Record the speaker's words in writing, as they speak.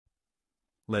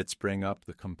Let's bring up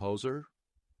the composer.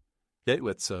 Okay,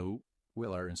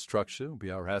 well, our instruction, we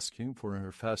are asking for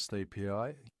a fast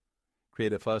API.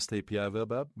 Create a fast API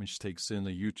web app, which takes in a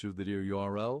YouTube video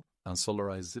URL and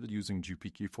solarizes it using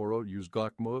GPK4o, use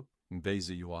Gawk mode, and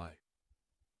Basic UI.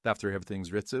 After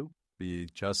everything's written, we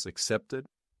just accept it,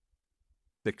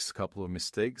 fix a couple of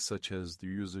mistakes, such as the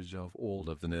usage of all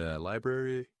of the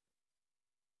library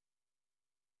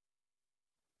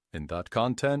in that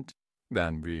content.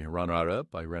 Then we run our app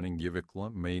by running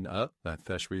givecl main app that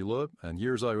fetch reload. And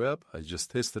here's our app. I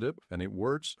just tested it and it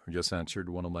works. I just answered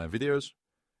one of my videos.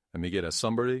 And we get a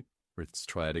summary. Let's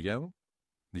try it again.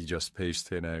 We just paste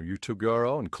in a YouTube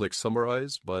URL and click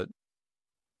summarize, but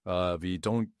we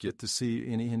don't get to see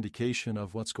any indication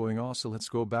of what's going on. So let's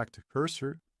go back to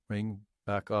cursor, bring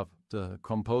back up the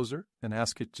composer and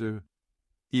ask it to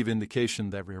give indication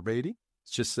that we're waiting.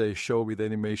 It's just say show with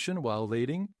animation while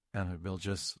waiting. And it will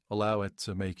just allow it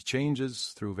to make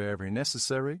changes through wherever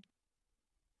necessary.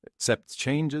 Accept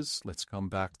changes. Let's come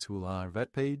back to our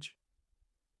web page.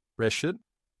 Refresh it.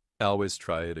 Always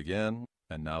try it again.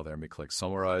 And now there we click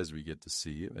summarize. We get to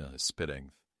see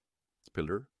spitting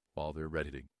spiller while we're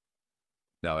editing.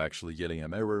 Now actually getting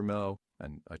an error now.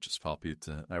 And I just copied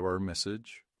an error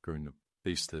message. Going to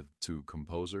paste it to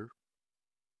composer.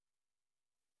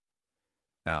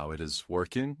 Now it is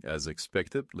working as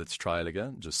expected. Let's try it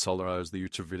again. Just solarize the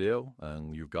YouTube video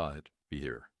and you've got it. Be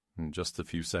here in just a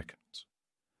few seconds.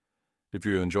 If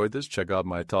you enjoyed this, check out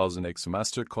my 1000x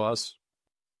masterclass.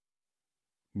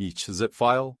 Each zip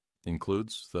file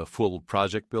includes the full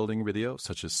project building video,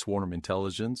 such as swarm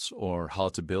intelligence or how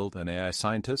to build an AI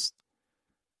scientist.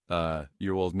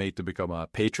 You're all made to become a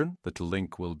patron. The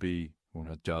link will be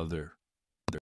on the other